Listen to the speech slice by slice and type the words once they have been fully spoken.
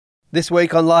This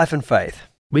week on Life and Faith.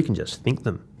 We can just think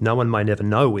them. No one may never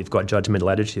know we've got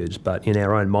judgmental attitudes, but in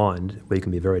our own mind, we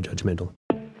can be very judgmental.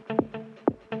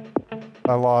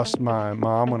 I lost my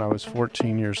mom when I was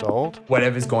 14 years old.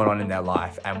 Whatever's going on in their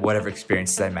life and whatever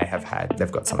experiences they may have had, they've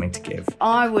got something to give.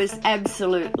 I was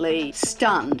absolutely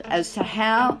stunned as to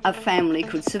how a family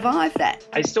could survive that.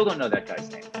 I still don't know that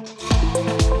guy's name.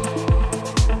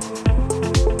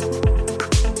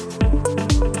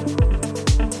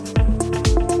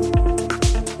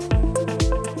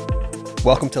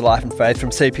 Welcome to Life and Faith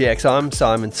from CPX. I'm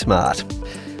Simon Smart.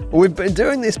 We've been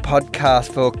doing this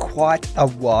podcast for quite a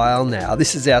while now.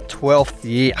 This is our 12th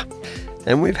year,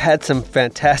 and we've had some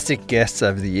fantastic guests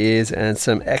over the years and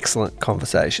some excellent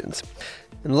conversations.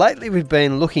 And lately we've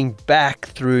been looking back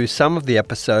through some of the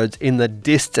episodes in the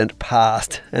distant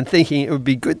past and thinking it would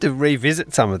be good to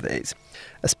revisit some of these,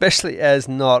 especially as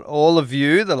not all of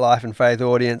you, the Life and Faith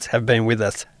audience, have been with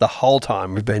us the whole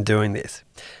time we've been doing this.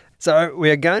 So we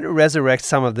are going to resurrect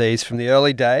some of these from the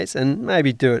early days and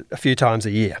maybe do it a few times a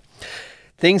year.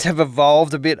 Things have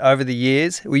evolved a bit over the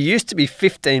years. We used to be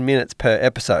 15 minutes per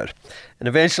episode, and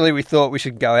eventually we thought we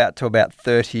should go out to about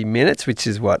 30 minutes, which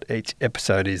is what each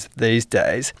episode is these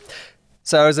days.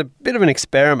 So as a bit of an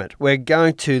experiment, we're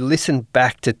going to listen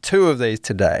back to two of these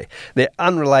today. They're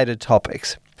unrelated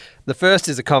topics. The first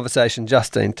is a conversation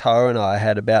Justine Toe and I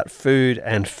had about food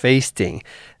and feasting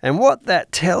and what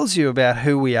that tells you about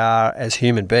who we are as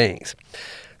human beings.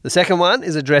 The second one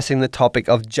is addressing the topic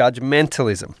of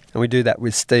judgmentalism, and we do that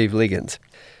with Steve Liggins.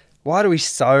 Why do we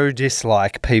so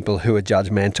dislike people who are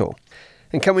judgmental?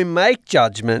 And can we make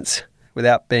judgments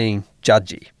without being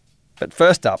judgy? But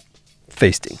first up,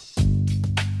 feasting.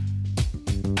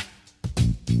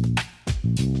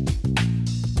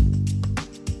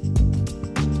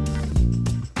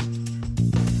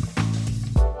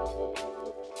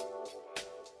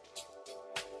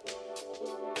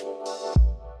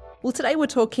 Well, today we're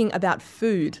talking about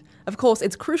food. Of course,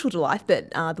 it's crucial to life,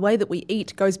 but the way that we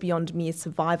eat goes beyond mere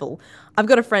survival. I've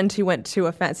got a friend who went to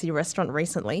a fancy restaurant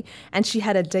recently, and she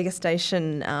had a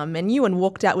degustation menu and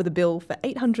walked out with a bill for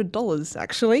 $800,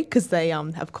 actually, because they,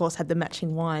 of course, had the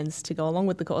matching wines to go along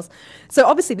with the course. So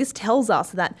obviously this tells us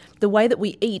that the way that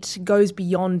we eat goes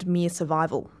beyond mere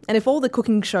survival. And if all the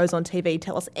cooking shows on TV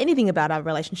tell us anything about our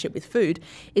relationship with food,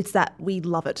 it's that we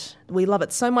love it. We love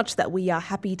it so much that we are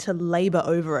happy to labour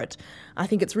over it. I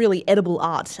think it's really edible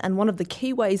art and one of the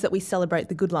key ways that we celebrate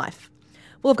the good life.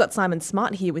 Well, I've got Simon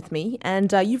Smart here with me,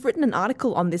 and you've written an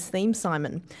article on this theme,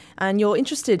 Simon, and you're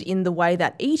interested in the way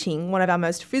that eating, one of our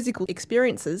most physical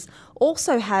experiences,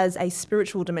 also has a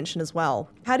spiritual dimension as well.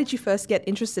 How did you first get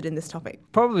interested in this topic?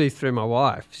 Probably through my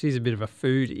wife. She's a bit of a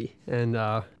foodie, and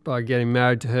by getting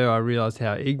married to her, I realised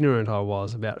how ignorant I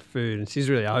was about food, and she's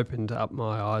really opened up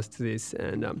my eyes to this.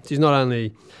 And she's not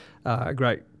only a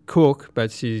great cook, but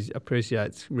she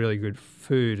appreciates really good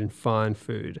food and fine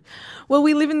food. Well,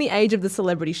 we live in the age of the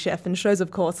celebrity chef, and shows,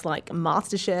 of course, like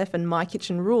MasterChef and My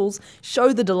Kitchen Rules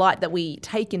show the delight that we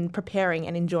take in preparing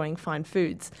and enjoying fine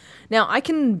foods. Now, I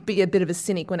can be a bit of a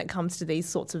cynic when it comes to these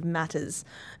sorts of matters.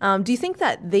 Do you think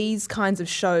that these kinds of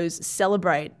shows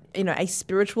celebrate a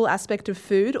spiritual aspect of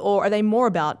food, or are they more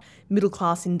about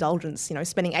middle-class indulgence,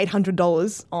 spending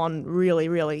 $800 on really,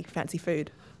 really fancy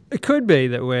food? It could be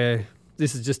that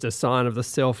this is just a sign of the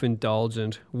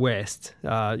self-indulgent West,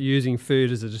 using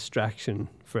food as a distraction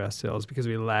for ourselves because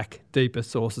we lack deeper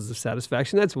sources of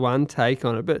satisfaction. That's one take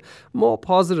on it, but more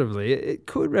positively, it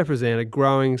could represent a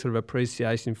growing sort of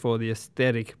appreciation for the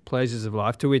aesthetic pleasures of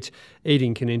life to which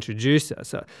eating can introduce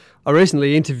us. I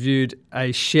recently interviewed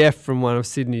a chef from one of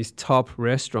Sydney's top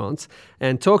restaurants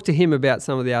and talked to him about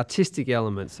some of the artistic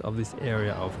elements of this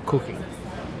area of cooking.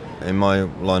 In my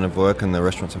line of work and the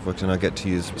restaurants I've worked in, I get to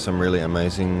use some really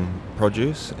amazing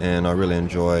produce, and I really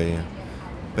enjoy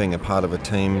being a part of a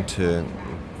team to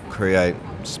create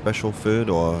special food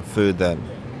or food that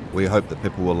we hope that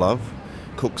people will love.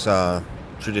 Cooks are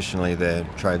traditionally they're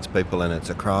tradespeople, and it's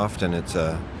a craft and it's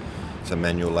a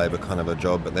manual labour kind of a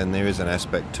job, but then there is an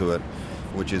aspect to it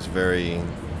which is very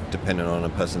dependent on a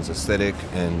person's aesthetic,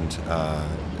 and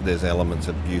there's elements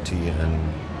of beauty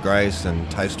and grace and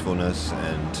tastefulness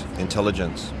and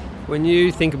intelligence. When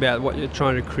you think about what you're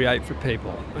trying to create for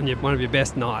people on one of your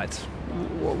best nights,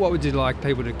 what would you like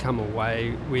people to come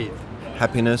away with?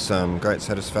 Happiness, great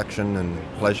satisfaction and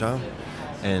pleasure,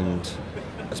 and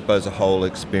I suppose a whole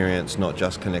experience not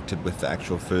just connected with the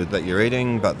actual food that you're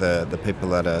eating, but the people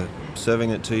that are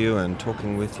serving it to you and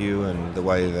talking with you, and the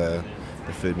way the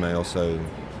food may also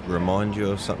remind you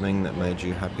of something that made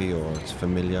you happy or it's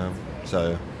familiar.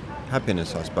 So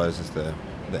happiness, I suppose, is the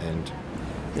end.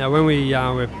 Now, when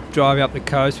we're driving up the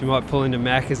coast, we might pull into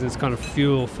Macca's and it's kind of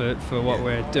fuel for what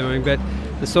we're doing. But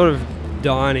the sort of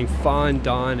dining, fine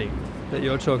dining that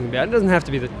you're talking about, it doesn't have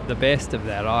to be the best of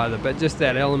that either, but just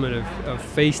that element of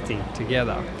feasting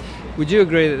together. Would you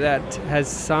agree that that has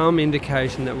some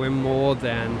indication that we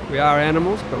are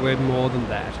animals, but we're more than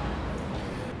that?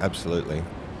 Absolutely.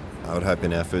 I would hope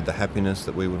in our food the happiness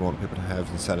that we would want people to have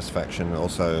and satisfaction.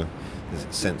 Also, there's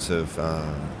a sense of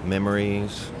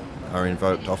memories are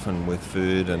invoked often with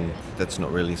food, and that's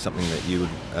not really something that you would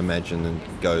imagine and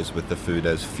goes with the food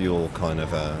as fuel kind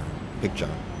of a picture.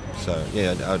 So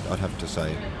yeah, I'd have to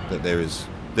say that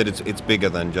it's bigger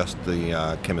than just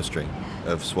the chemistry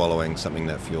of swallowing something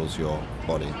that fuels your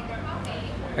body.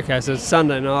 Okay, so it's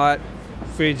Sunday night,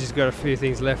 fridge has got a few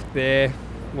things left there.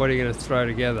 What are you going to throw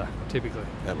together, typically?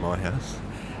 At my house,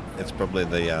 it's probably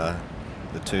the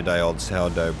 2-day-old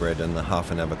sourdough bread and the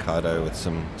half an avocado with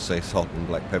some sea salt and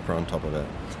black pepper on top of it.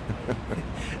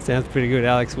 Sounds pretty good,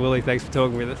 Alex Woolley. Thanks for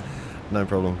talking with us. No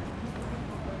problem.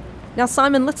 Now,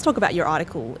 Simon, let's talk about your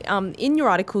article. In your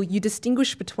article, you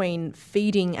distinguish between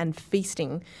feeding and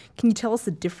feasting. Can you tell us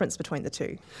the difference between the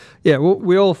two? Yeah, well,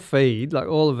 we all feed. Like,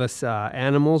 all of us are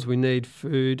animals. We need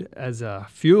food as a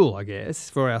fuel, I guess,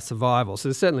 for our survival. So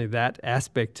there's certainly that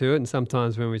aspect to it. And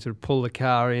sometimes when we sort of pull the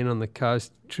car in on the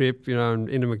coast trip, and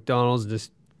into McDonald's,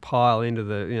 just pile into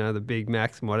the Big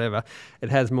Macs and whatever,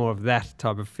 it has more of that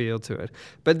type of feel to it.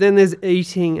 But then there's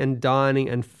eating and dining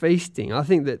and feasting. I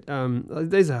think that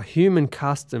these are human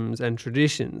customs and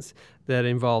traditions that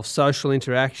involve social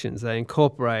interactions. They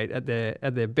incorporate at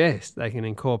their best. They can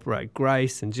incorporate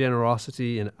grace and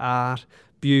generosity and art,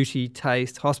 beauty,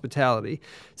 taste, hospitality.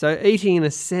 So eating, in a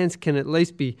sense, can at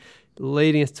least be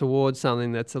leading us towards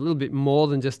something that's a little bit more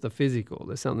than just the physical.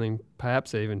 There's something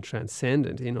perhaps even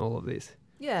transcendent in all of this.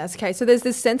 Yes, okay. So there's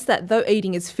this sense that though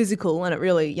eating is physical, and it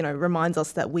really, reminds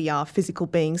us that we are physical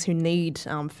beings who need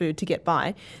food to get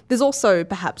by, there's also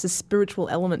perhaps a spiritual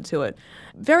element to it.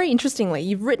 Very interestingly,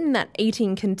 you've written that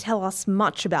eating can tell us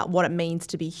much about what it means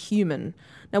to be human.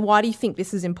 Now, why do you think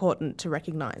this is important to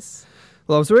recognise?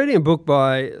 Well, I was reading a book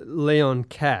by Leon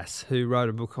Kass, who wrote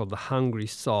a book called The Hungry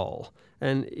Soul.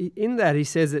 And in that, he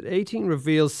says that eating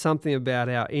reveals something about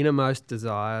our innermost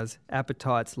desires,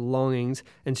 appetites, longings,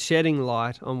 and shedding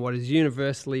light on what is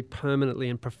universally,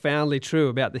 permanently, and profoundly true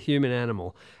about the human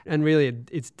animal, and really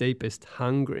its deepest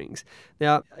hungerings.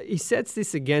 Now, he sets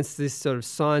this against this sort of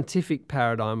scientific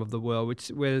paradigm of the world,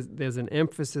 where there's an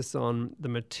emphasis on the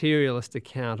materialist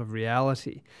account of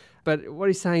reality. But what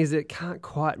he's saying is that it can't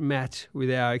quite match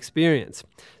with our experience.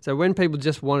 So when people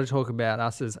just want to talk about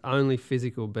us as only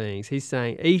physical beings, he's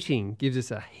saying eating gives us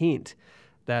a hint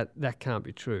that that can't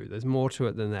be true. There's more to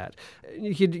it than that.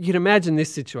 You could imagine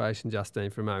this situation, Justine,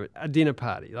 for a moment. A dinner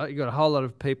party. You've got a whole lot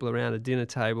of people around a dinner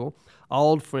table,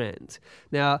 old friends.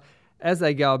 Now, as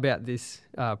they go about this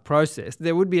process,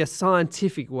 there would be a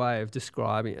scientific way of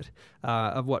describing it,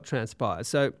 of what transpires.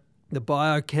 So the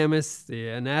biochemists, the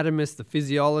anatomists, the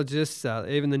physiologists,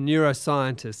 even the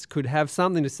neuroscientists could have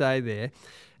something to say there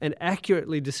and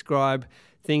accurately describe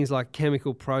things like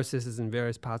chemical processes in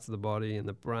various parts of the body and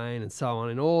the brain and so on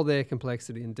in all their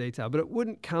complexity and detail. But it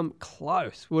wouldn't come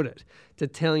close, would it, to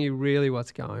telling you really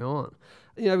what's going on.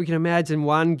 We can imagine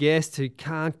one guest who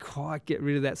can't quite get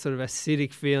rid of that sort of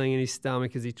acidic feeling in his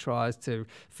stomach as he tries to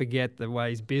forget the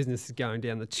way his business is going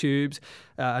down the tubes.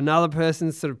 Another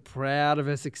person's sort of proud of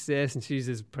her success, and she's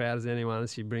as proud as anyone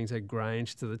as she brings her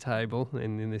Grange to the table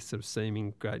in this sort of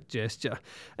seeming great gesture.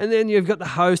 And then you've got the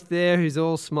host there who's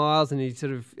all smiles and he's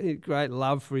great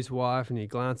love for his wife, and he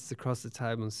glances across the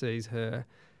table and sees her.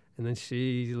 And then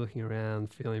she's looking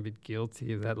around, feeling a bit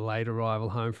guilty of that late arrival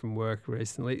home from work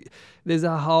recently. There's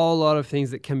a whole lot of things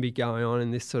that can be going on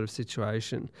in this sort of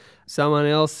situation. Someone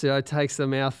else takes a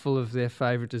mouthful of their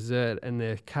favourite dessert and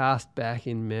they're cast back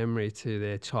in memory to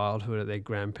their childhood at their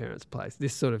grandparents' place,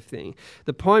 this sort of thing.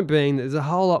 The point being that there's a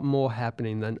whole lot more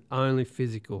happening than only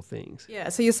physical things. Yeah,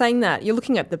 so you're saying that you're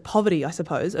looking at the poverty, I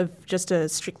suppose, of just a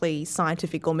strictly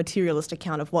scientific or materialist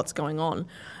account of what's going on,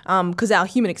 because our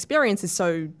human experience is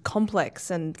so complex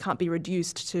and can't be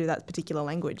reduced to that particular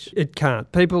language. It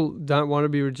can't. People don't want to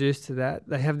be reduced to that.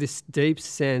 They have this deep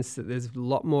sense that there's a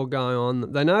lot more going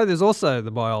on. They know there's also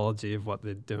the biology of what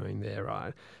they're doing there,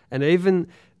 right? And even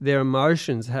their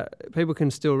emotions, people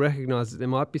can still recognise that there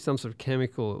might be some sort of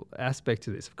chemical aspect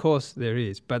to this. Of course there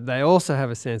is, but they also have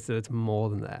a sense that it's more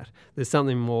than that. There's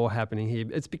something more happening here.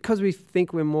 It's because we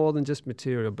think we're more than just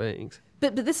material beings.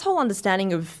 But this whole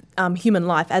understanding of human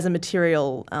life as a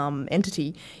material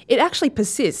entity, it actually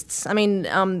persists. I mean,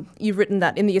 you've written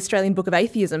that in the Australian Book of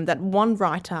Atheism, that one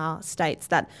writer states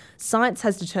that science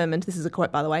has determined, this is a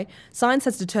quote by the way, science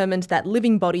has determined that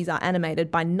living bodies are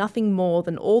animated by nothing more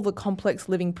than all the complex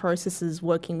living processes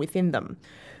working within them.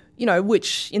 You know,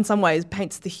 which in some ways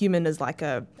paints the human as like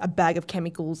a bag of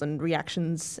chemicals and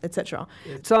reactions, etc.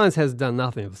 Science has done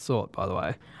nothing of the sort, by the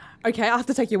way. Okay, I have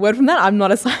to take your word from that. I'm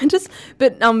not a scientist.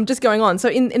 But just going on. So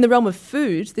in the realm of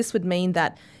food, this would mean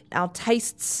that our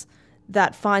tastes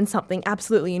that find something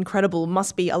absolutely incredible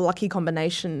must be a lucky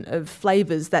combination of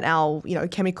flavours that our,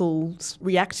 chemicals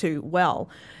react to well.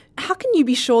 How can you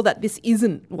be sure that this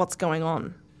isn't what's going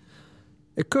on?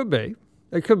 It could be.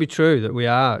 It could be true that we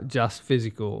are just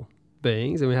physical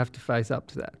beings and we have to face up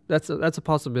to that. That's a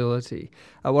possibility.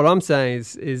 What I'm saying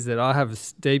is that I have a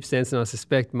deep sense, and I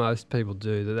suspect most people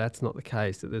do, that that's not the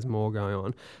case, that there's more going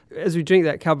on. As we drink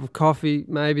that cup of coffee,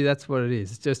 maybe that's what it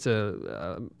is. It's just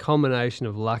a combination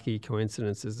of lucky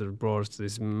coincidences that have brought us to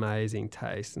this amazing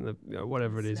taste and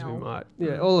whatever it is we might...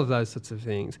 Yeah, all of those sorts of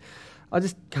things. I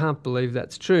just can't believe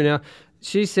that's true. Now,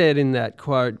 she said in that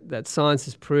quote that science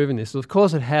has proven this. Well, of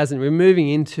course it hasn't. We're moving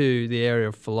into the area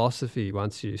of philosophy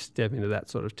once you step into that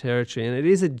sort of territory, and it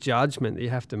is a judgment that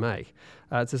you have to make.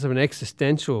 It's a sort of an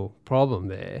existential problem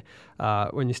there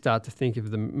when you start to think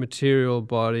of the material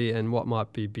body and what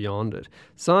might be beyond it.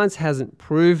 Science hasn't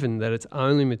proven that it's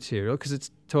only material because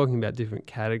it's talking about different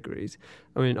categories.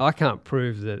 I mean, I can't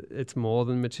prove that it's more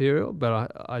than material, but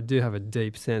I do have a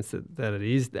deep sense that it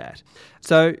is that.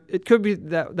 So it could be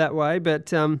that way,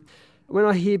 but when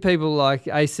I hear people like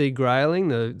A.C. Grayling,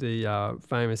 the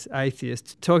famous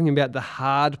atheist, talking about the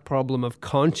hard problem of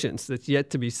conscience that's yet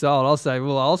to be solved,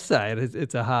 I'll say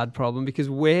it's a hard problem, because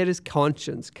where does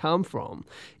conscience come from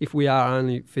if we are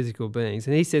only physical beings?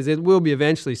 And he says it will be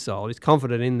eventually solved. He's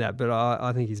confident in that, but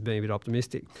I think he's being a bit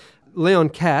optimistic. Leon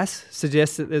Kass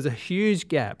suggests that there's a huge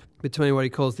gap between what he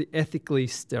calls the ethically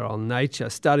sterile nature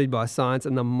studied by science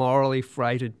and the morally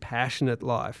freighted, passionate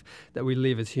life that we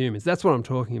live as humans. That's what I'm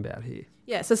talking about here.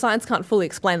 Yeah, so science can't fully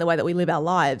explain the way that we live our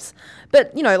lives.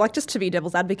 But, just to be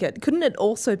devil's advocate, couldn't it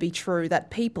also be true that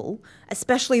people,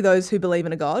 especially those who believe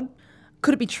in a God,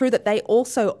 could it be true that they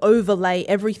also overlay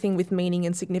everything with meaning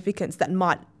and significance that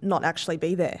might not actually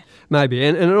be there? Maybe,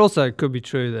 and it also could be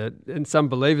true that, and some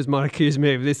believers might accuse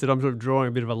me of this, that I'm sort of drawing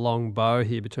a bit of a long bow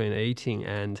here between eating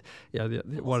and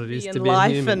what it is to be a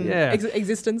human. Life and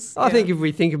existence. I think if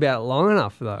we think about it long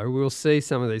enough, though, we'll see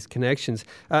some of these connections.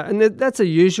 And that's a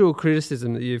usual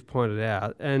criticism that you've pointed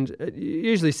out, and it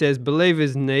usually says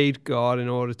believers need God in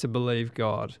order to believe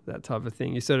God, that type of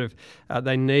thing. You sort of,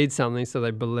 they need something so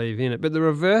they believe in it. But the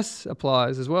reverse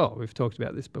applies as well. We've talked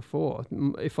about this before.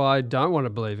 If I don't want to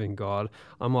believe in God,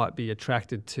 I might be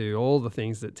attracted to all the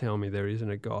things that tell me there isn't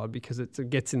a God, because it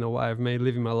gets in the way of me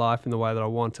living my life in the way that I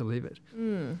want to live it.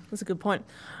 That's a good point.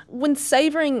 When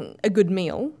savouring a good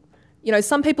meal,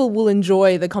 some people will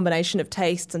enjoy the combination of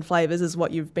tastes and flavours, as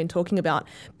what you've been talking about,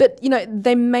 but,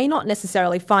 they may not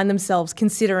necessarily find themselves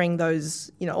considering those,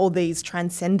 all these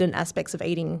transcendent aspects of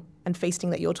eating and feasting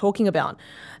that you're talking about.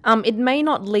 It may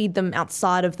not lead them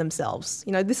outside of themselves.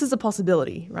 This is a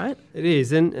possibility, right? It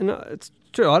is, and it's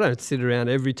true. I don't sit around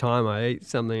every time I eat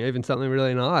something, even something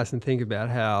really nice, and think about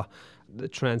how the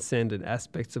transcendent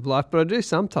aspects of life, but I do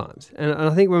sometimes. And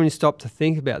I think when you stop to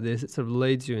think about this, it sort of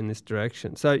leads you in this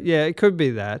direction. So yeah, it could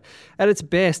be that. At its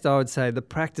best, I would say the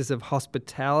practice of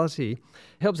hospitality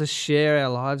helps us share our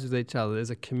lives with each other. There's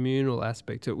a communal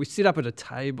aspect to it. We sit up at a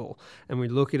table and we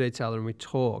look at each other and we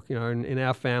talk. In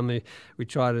our family, we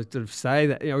try to sort of say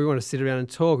that, we want to sit around and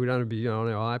talk. We don't want to be on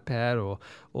our iPad or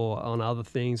on other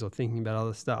things or thinking about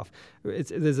other stuff.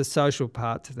 There's a social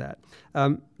part to that.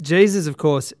 Jesus, of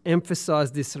course,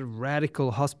 emphasised this sort of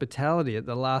radical hospitality at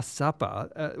the Last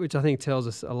Supper, which I think tells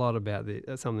us a lot about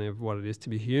something of what it is to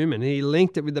be human. He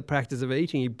linked it with the practice of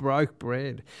eating. He broke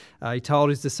bread. He told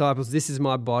his disciples, "This is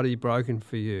my body broken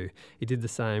for you." He did the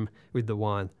same with the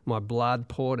wine. "My blood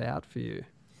poured out for you."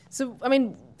 So,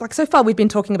 so far we've been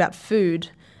talking about food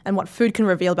and what food can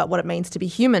reveal about what it means to be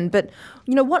human, but,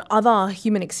 what other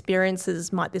human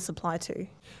experiences might this apply to?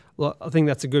 Well, I think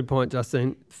that's a good point,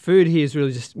 Justine. Food here is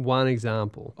really just one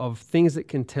example of things that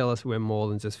can tell us we're more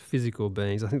than just physical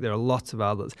beings. I think there are lots of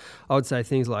others. I would say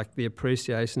things like the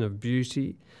appreciation of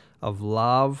beauty, of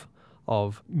love,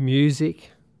 of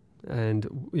music, and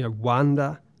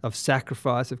wonder, of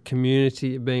sacrifice, of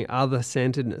community, of being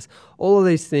other-centeredness. All of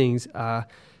these things are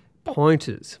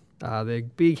pointers. They're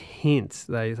big hints.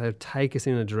 They take us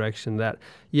in a direction that,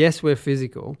 yes, we're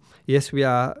physical. Yes, we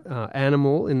are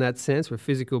animal in that sense. We're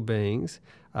physical beings.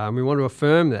 We want to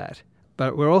affirm that.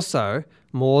 but we're also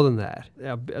more than that.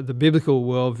 The biblical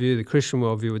worldview, the Christian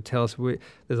worldview would tell us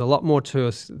there's a lot more to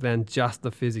us than just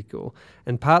the physical.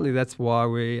 And partly that's why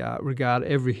we regard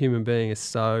every human being as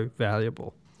so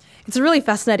valuable. It's a really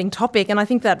fascinating topic, and I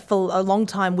think that for a long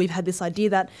time we've had this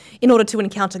idea that in order to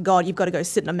encounter God, you've got to go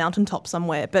sit in a mountaintop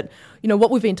somewhere. But,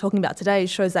 what we've been talking about today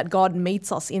shows that God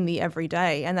meets us in the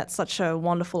everyday, and that's such a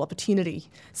wonderful opportunity.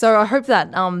 So I hope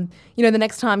that, the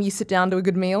next time you sit down to a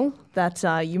good meal, that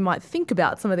you might think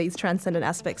about some of these transcendent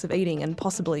aspects of eating and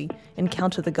possibly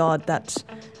encounter the God that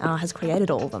has created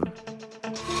all of them.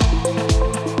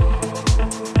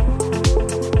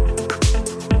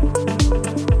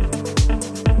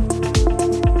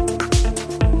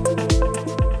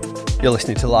 You're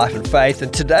listening to Life and Faith,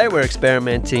 and today we're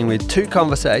experimenting with two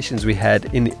conversations we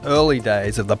had in the early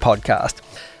days of the podcast,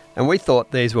 and we thought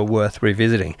these were worth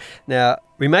revisiting. Now,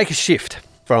 we make a shift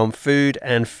from food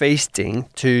and feasting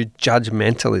to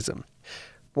judgmentalism.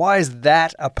 Why is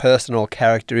that a personal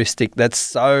characteristic that's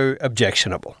so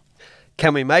objectionable?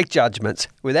 Can we make judgments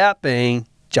without being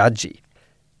judgy?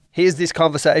 Here's this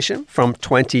conversation from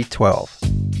 2012.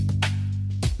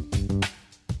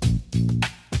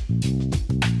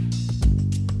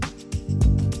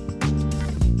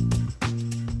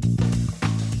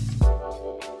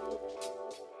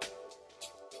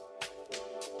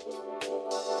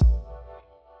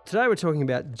 Today we're talking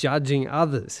about judging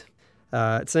others.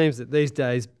 It seems that these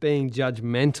days being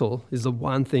judgmental is the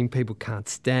one thing people can't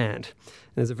stand.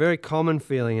 And there's a very common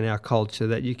feeling in our culture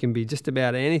that you can be just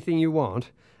about anything you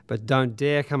want, but don't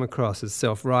dare come across as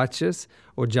self-righteous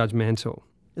or judgmental.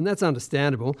 And that's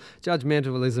understandable.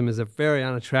 Judgmentalism is a very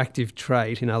unattractive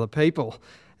trait in other people.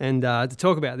 And to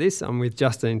talk about this, I'm with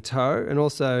Justine Toe and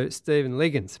also Stephen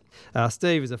Liggins.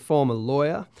 Steve is a former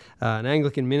lawyer, an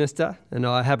Anglican minister, and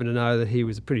I happen to know that he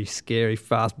was a pretty scary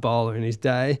fast bowler in his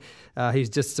day. He's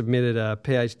just submitted a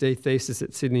PhD thesis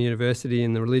at Sydney University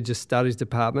in the Religious Studies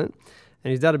Department,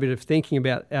 and he's done a bit of thinking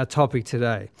about our topic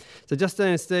today. So Justine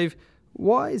and Steve,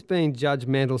 why is being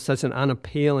judgmental such an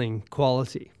unappealing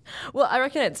quality? Well, I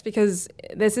reckon it's because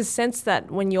there's this sense that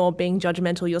when you're being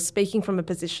judgmental, you're speaking from a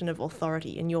position of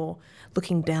authority and you're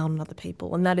looking down on other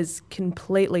people, and that is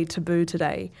completely taboo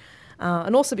today.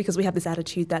 And also because we have this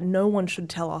attitude that no one should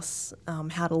tell us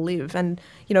how to live, and,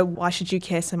 why should you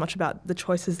care so much about the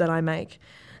choices that I make?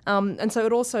 And so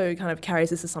it also kind of carries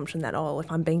this assumption that, if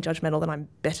I'm being judgmental, then I'm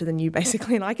better than you,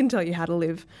 basically, and I can tell you how to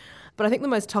live. But I think the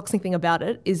most toxic thing about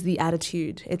it is the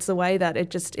attitude. It's the way that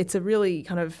it's a really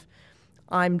kind of,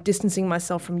 I'm distancing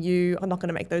myself from you, I'm not going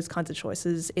to make those kinds of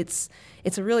choices. It's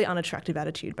a really unattractive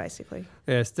attitude, basically.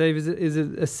 Yeah, Steve, is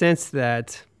it a sense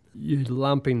that you're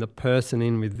lumping the person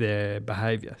in with their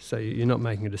behaviour, so you're not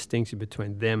making a distinction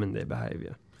between them and their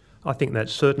behaviour? I think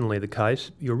that's certainly the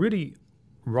case. You're really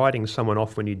writing someone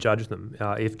off when you judge them.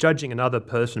 If judging another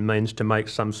person means to make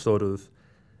some sort of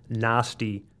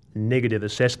nasty, negative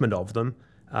assessment of them,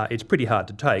 it's pretty hard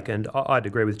to take. And I'd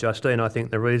agree with Justine. I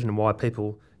think the reason why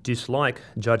people dislike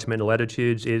judgmental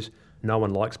attitudes is no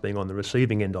one likes being on the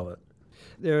receiving end of it.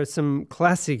 There are some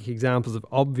classic examples of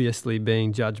obviously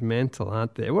being judgmental,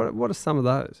 aren't there? What are some of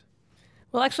those?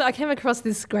 Well, actually, I came across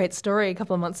this great story a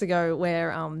couple of months ago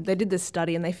where they did this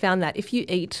study and they found that if you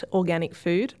eat organic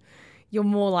food, you're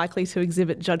more likely to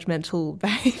exhibit judgmental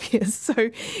behaviours.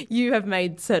 So you have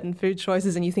made certain food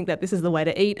choices and you think that this is the way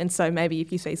to eat, and so maybe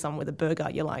if you see someone with a burger,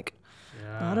 you're like,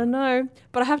 I don't know.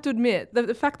 But I have to admit,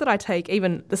 the fact that I take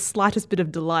even the slightest bit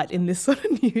of delight in this sort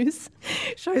of news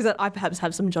shows that I perhaps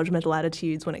have some judgmental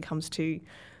attitudes when it comes to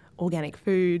organic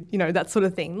food, that sort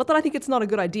of thing. Not that I think it's not a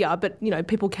good idea, but,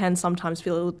 people can sometimes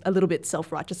feel a little bit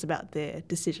self-righteous about their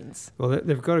decisions. Well,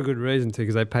 they've got a good reason to,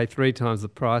 because they pay 3 times the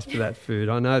price for that food.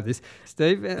 I know this.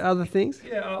 Steve, other things?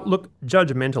 Yeah, look,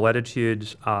 judgmental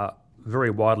attitudes are very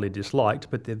widely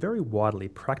disliked, but they're very widely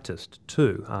practiced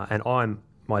too, and I'm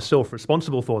myself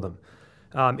responsible for them.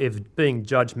 If being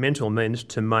judgmental means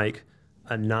to make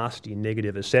a nasty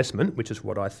negative assessment, which is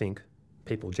what I think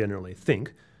people generally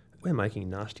think, we're making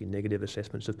nasty negative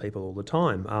assessments of people all the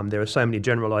time. There are so many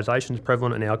generalisations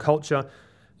prevalent in our culture.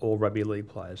 All rugby league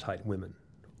players hate women.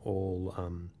 All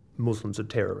Muslims are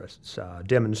terrorists.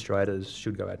 Demonstrators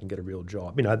should go out and get a real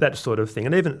job. That sort of thing.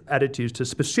 And even attitudes to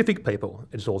specific people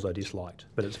is also disliked,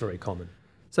 but it's very common.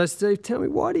 So, Steve, tell me,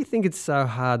 why do you think it's so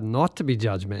hard not to be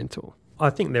judgmental? I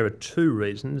think there are 2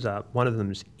 reasons. One of them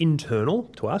is internal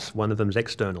to us, one of them is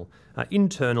external.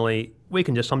 Internally, we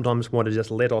can just sometimes want to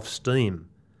just let off steam.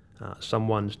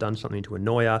 Someone's done something to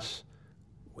annoy us,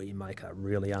 we make a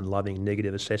really unloving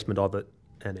negative assessment of it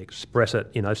and express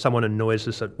it. Someone annoys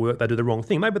us at work, they do the wrong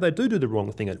thing. Maybe they do the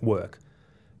wrong thing at work,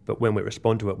 but when we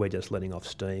respond to it, we're just letting off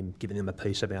steam, giving them a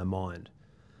piece of our mind.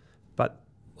 But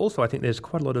also I think there's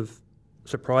quite a lot of,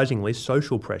 surprisingly,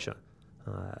 social pressure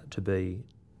to be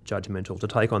judgmental, to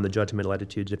take on the judgmental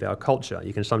attitudes of our culture.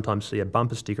 You can sometimes see a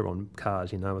bumper sticker on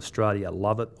cars, Australia,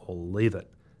 love it or leave it.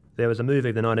 There was a movie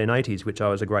of the 1980s which I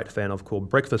was a great fan of called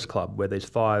Breakfast Club, where these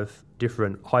 5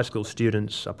 different high school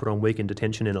students are put on weekend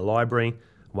detention in a library.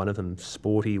 One of them's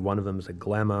sporty, one of them's a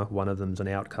glamour, one of them's an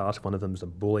outcast, one of them's a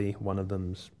bully, one of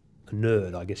them's a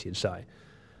nerd, I guess you'd say.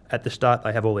 At the start,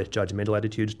 they have all these judgmental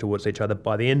attitudes towards each other.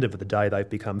 By the end of the day, they've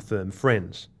become firm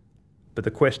friends. But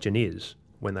the question is,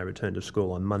 when they return to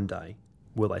school on Monday,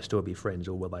 will they still be friends,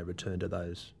 or will they return to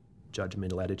those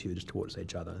judgmental attitudes towards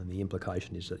each other? And the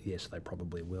implication is that yes, they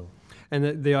probably will.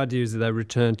 And the idea is that they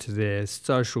return to their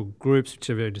social groups, which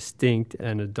are very distinct,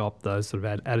 and adopt those sort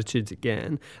of attitudes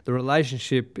again. The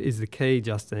relationship is the key,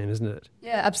 Justine, isn't it?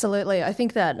 Yeah, absolutely. I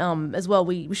think that as well,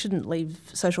 we shouldn't leave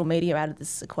social media out of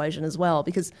this equation as well,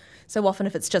 because so often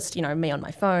if it's just, me on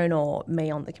my phone or me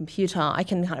on the computer, I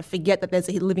can kind of forget that there's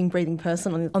a living, breathing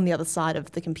person on the other side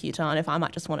of the computer, and if I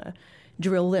might just want to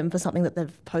drill them for something that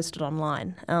they've posted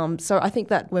online. So I think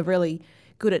that we're really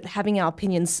good at having our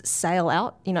opinions sail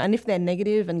out, and if they're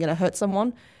negative and going to hurt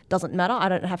someone, doesn't matter. I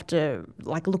don't have to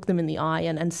look them in the eye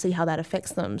and see how that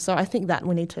affects them. So I think that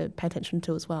we need to pay attention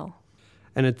to as well.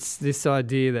 And it's this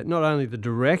idea that not only the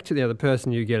direct to the other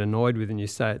person you get annoyed with and you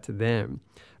say it to them,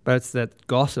 but it's that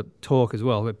gossip talk as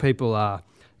well, where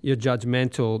you're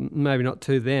judgmental, maybe not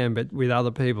to them, but with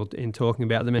other people in talking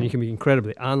about them, and you can be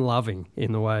incredibly unloving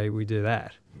in the way we do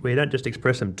that. We don't just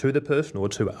express them to the person or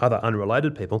to other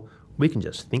unrelated people, we can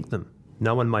just think them.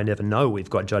 No one may never know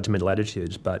we've got judgmental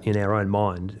attitudes, but in our own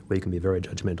mind, we can be very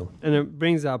judgmental. And it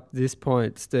brings up this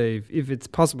point, Steve, if it's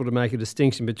possible to make a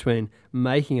distinction between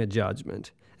making a judgment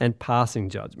and passing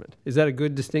judgment. Is that a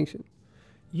good distinction?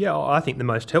 Yeah, I think the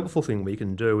most helpful thing we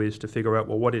can do is to figure out,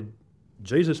 what did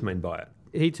Jesus mean by it?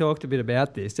 He talked a bit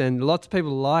about this, and lots of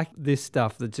people like this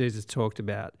stuff that Jesus talked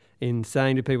about in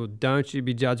saying to people, don't you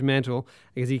be judgmental,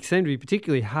 because he seemed to be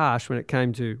particularly harsh when it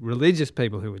came to religious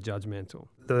people who were judgmental.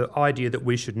 The idea that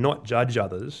we should not judge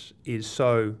others is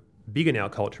so big in our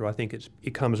culture. I think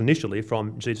it comes initially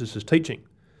from Jesus' teaching.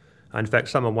 In fact,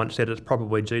 someone once said it's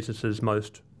probably Jesus'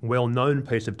 most well-known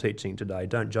piece of teaching today,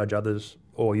 don't judge others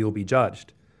or you'll be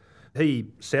judged. He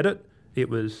said it. It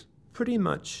was pretty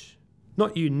much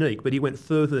not unique, but he went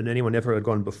further than anyone ever had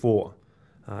gone before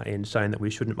in saying that we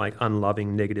shouldn't make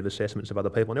unloving, negative assessments of other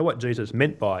people. Now, what Jesus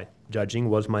meant by judging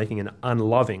was making an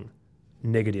unloving,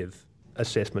 negative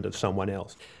assessment of someone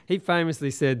else. He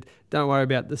famously said, don't worry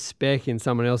about the speck in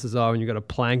someone else's eye when you've got a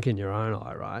plank in your own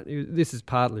eye, right? This is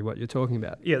partly what you're talking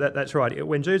about. Yeah, that's right.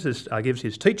 When Jesus gives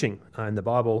his teaching in the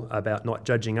Bible about not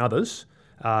judging others,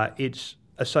 it's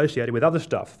associated with other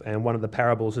stuff, and one of the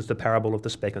parables is the parable of the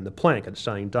speck and the plank. It's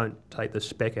saying don't take the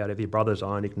speck out of your brother's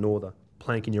eye and ignore the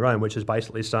plank in your own, which is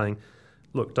basically saying,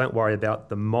 look, don't worry about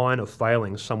the minor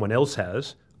failings someone else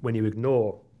has when you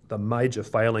ignore the major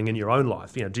failing in your own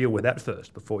life. Deal with that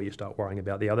first before you start worrying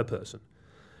about the other person.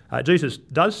 Jesus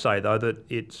does say, though, that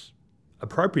it's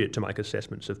appropriate to make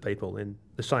assessments of people. In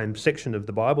the same section of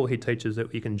the Bible, he teaches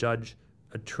that you can judge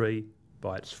a tree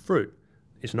by its fruit.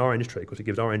 It's an orange tree because it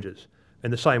gives oranges.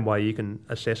 In the same way, you can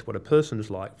assess what a person is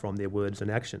like from their words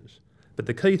and actions. But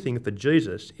the key thing for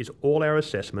Jesus is all our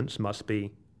assessments must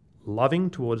be loving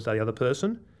towards the other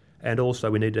person, and also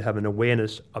we need to have an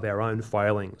awareness of our own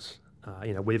failings.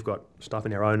 We've got stuff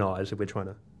in our own eyes if we're trying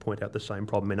to point out the same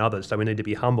problem in others, so we need to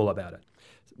be humble about it.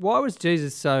 Why was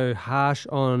Jesus so harsh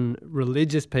on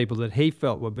religious people that he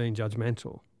felt were being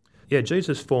judgmental? Yeah,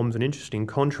 Jesus forms an interesting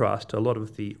contrast to a lot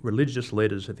of the religious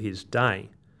leaders of his day.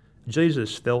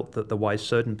 Jesus felt that the way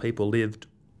certain people lived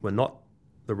were not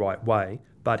the right way,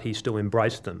 but he still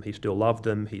embraced them. He still loved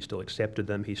them. He still accepted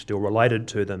them. He still related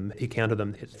to them. He counted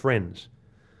them his friends.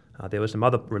 There were some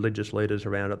other religious leaders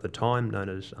around at the time known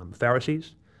as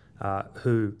Pharisees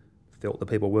who felt the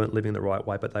people weren't living the right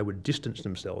way, but they would distance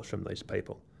themselves from these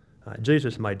people.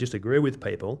 Jesus may disagree with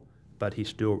people, but he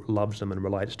still loves them and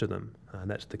relates to them. And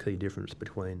that's the key difference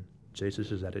between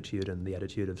Jesus' attitude and the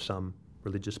attitude of some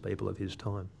religious people of his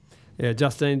time. Yeah,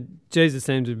 Justine, Jesus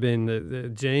seemed to have been the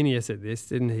genius at this,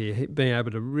 didn't he? Being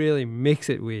able to really mix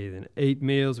it with and eat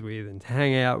meals with and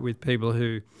hang out with people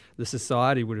who the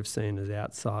society would have seen as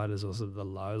outsiders or sort of the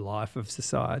low life of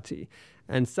society.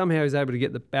 And somehow he's able to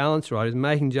get the balance right. He's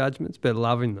making judgments but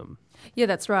loving them. Yeah,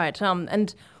 that's right.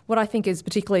 And what I think is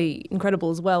particularly incredible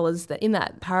as well is that in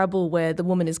that parable where the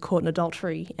woman is caught in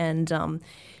adultery and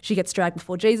she gets dragged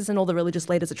before Jesus, and all the religious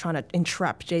leaders are trying to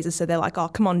entrap Jesus. So they're like, oh,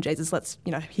 come on, Jesus, let's,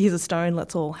 here's a stone,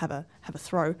 let's all have a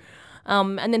throw.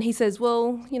 And then he says,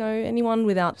 well, anyone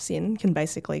without sin can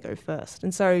basically go first.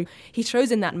 And so he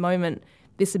shows in that moment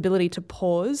this ability to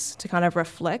pause, to kind of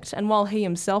reflect. And while he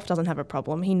himself doesn't have a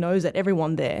problem, he knows that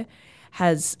everyone there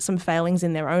has some failings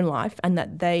in their own life and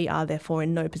that they are therefore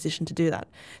in no position to do that.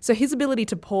 So his ability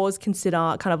to pause,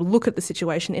 consider, kind of look at the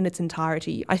situation in its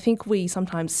entirety, I think we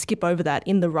sometimes skip over that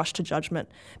in the rush to judgment,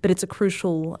 but it's a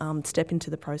crucial step into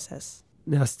the process.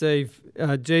 Now, Steve,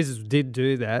 Jesus did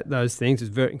do those things. He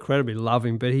was very incredibly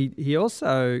loving, but he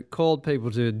also called people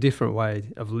to a different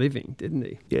way of living, didn't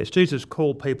he? Yes, Jesus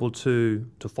called people to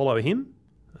follow him,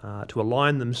 to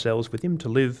align themselves with him, to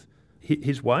live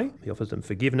his way. He offers them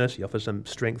forgiveness. He offers them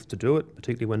strength to do it,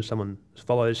 particularly when someone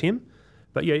follows him.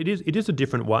 But yeah, it is a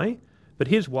different way. But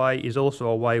his way is also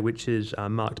a way which is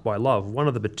marked by love. One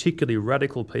of the particularly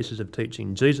radical pieces of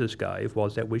teaching Jesus gave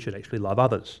was that we should actually love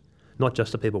others, not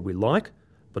just the people we like,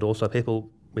 but also people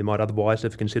we might otherwise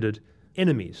have considered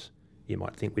enemies. You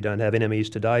might think we don't have enemies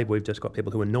today, we've just got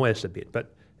people who annoy us a bit,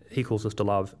 but he calls us to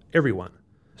love everyone.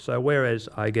 So whereas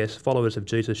I guess followers of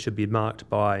Jesus should be marked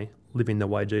by living the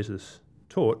way Jesus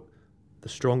taught, the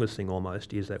strongest thing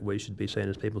almost is that we should be seen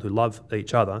as people who love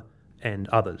each other and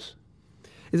others.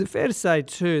 Is it fair to say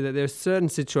too that there are certain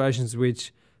situations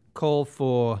which call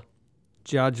for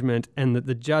judgment and that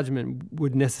the judgment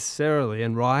would necessarily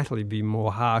and rightly be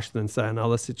more harsh than, say,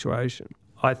 another situation?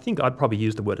 I think I'd probably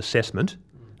use the word assessment.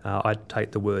 I'd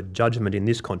take the word judgment in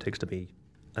this context to be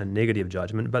a negative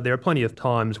judgment, but there are plenty of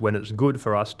times when it's good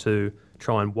for us to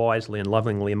try and wisely and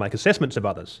lovingly make assessments of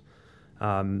others.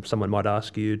 Someone might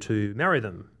ask you to marry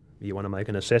them. You want to make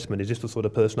an assessment. Is this the sort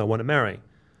of person I want to marry?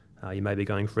 You may be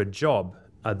going for a job.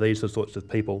 Are these the sorts of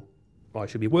people I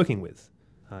should be working with?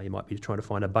 You might be trying to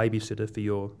find a babysitter for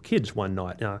your kids one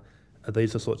night. Now, are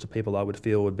these the sorts of people I would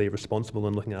feel would be responsible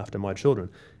in looking after my children?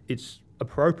 It's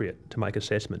appropriate to make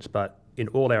assessments, but in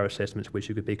all our assessments we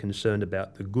should be concerned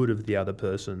about the good of the other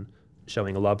person,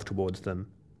 showing love towards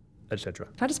them, etc.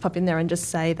 Can I just pop in there and just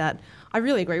say that I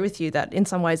really agree with you that in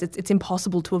some ways it's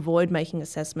impossible to avoid making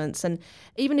assessments. And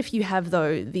even if you have,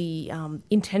 though, the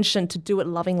intention to do it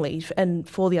lovingly and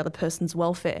for the other person's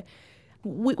welfare,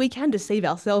 we can deceive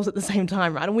ourselves at the same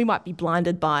time, right? And we might be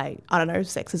blinded by,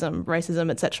 sexism,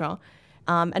 racism, etc.,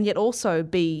 and yet also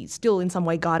be still in some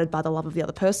way guided by the love of the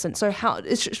other person. So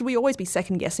should we always be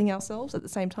second-guessing ourselves at the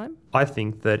same time? I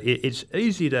think that it's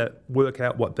easy to work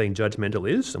out what being judgmental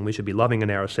is, and we should be loving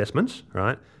in our assessments,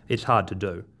 right? It's hard to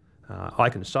do. I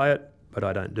can say it, but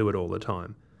I don't do it all the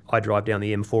time. I drive down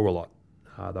the M4 a lot,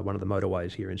 one of the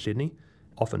motorways here in Sydney.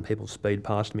 Often people speed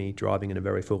past me driving in a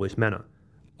very foolish manner.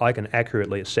 I can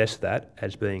accurately assess that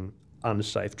as being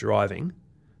unsafe driving,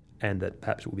 and that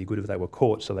perhaps it would be good if they were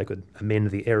caught so they could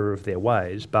amend the error of their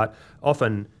ways. But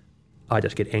often I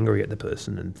just get angry at the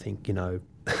person and think,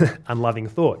 unloving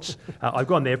thoughts. I've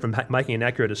gone there from making an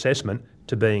accurate assessment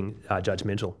to being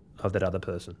judgmental of that other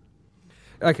person.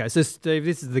 Okay, so Steve,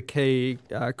 this is the key,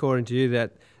 according to you,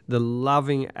 that the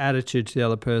loving attitude to the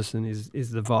other person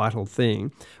is the vital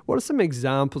thing. What are some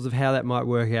examples of how that might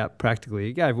work out practically?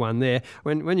 You gave one there.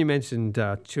 When you mentioned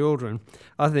children,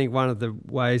 I think one of the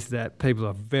ways that people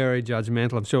are very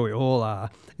judgmental, I'm sure we all are,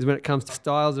 is when it comes to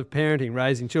styles of parenting,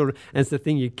 raising children, and it's the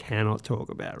thing you cannot talk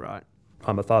about, right?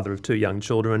 I'm a father of 2 young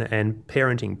children, and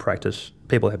parenting practice,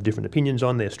 people have different opinions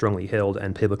on, they're strongly held,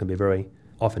 and people can be very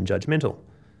often judgmental.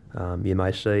 You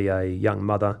may see a young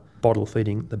mother bottle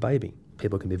feeding the baby.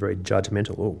 People can be very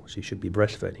judgmental. Oh, she should be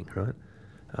breastfeeding, right?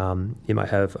 You might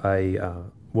have a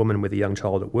woman with a young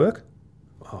child at work.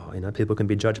 Oh, people can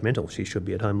be judgmental. She should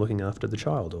be at home looking after the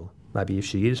child. Or maybe if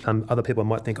she is, other people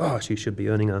might think, oh, she should be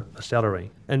earning a salary.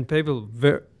 And people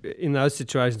in those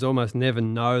situations almost never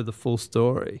know the full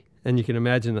story. And you can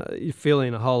imagine that you fill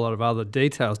in a whole lot of other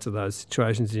details to those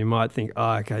situations. And you might think,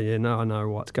 oh, okay, I know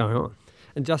what's going on.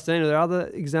 And Justine, are there other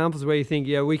examples where you think,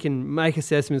 we can make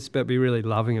assessments but be really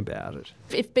loving about it?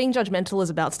 If being judgmental is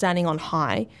about standing on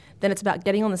high, then it's about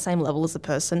getting on the same level as the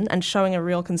person and showing a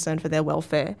real concern for their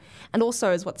welfare. And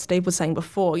also, as what Steve was saying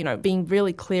before, being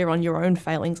really clear on your own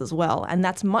failings as well. And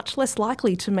that's much less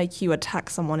likely to make you attack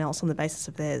someone else on the basis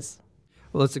of theirs.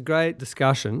 Well, it's a great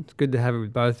discussion. It's good to have it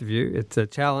with both of you. It's a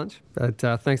challenge. But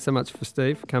thanks so much for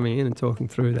Steve for coming in and talking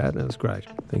through that. That was great.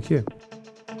 Thank you.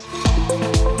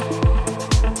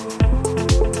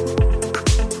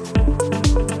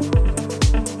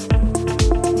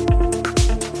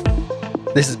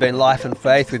 This has been Life and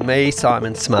Faith with me,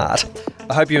 Simon Smart.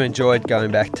 I hope you enjoyed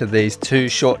going back to these 2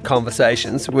 short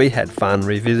conversations. We had fun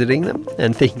revisiting them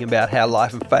and thinking about how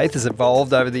Life and Faith has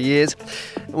evolved over the years.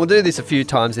 And we'll do this a few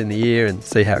times in the year and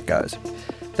see how it goes.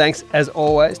 Thanks, as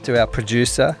always, to our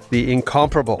producer, the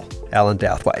incomparable Alan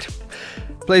Douthwaite.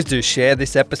 Please do share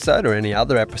this episode or any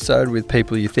other episode with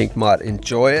people you think might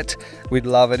enjoy it. We'd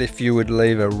love it if you would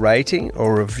leave a rating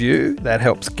or review. That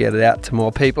helps get it out to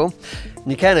more people. And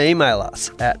you can email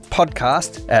us at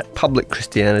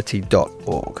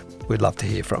podcast@publicchristianity.org. We'd love to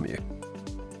hear from you.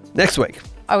 Next week.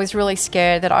 I was really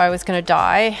scared that I was going to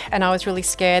die, and I was really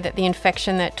scared that the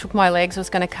infection that took my legs was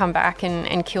going to come back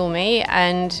and kill me.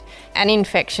 And an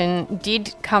infection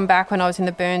did come back when I was in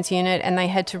the burns unit, and they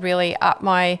had to really up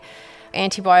my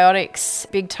antibiotics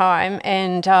big time.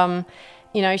 And,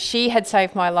 she had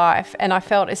saved my life, and I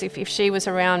felt as if she was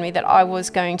around me that I was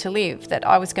going to live, that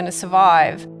I was going to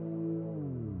survive.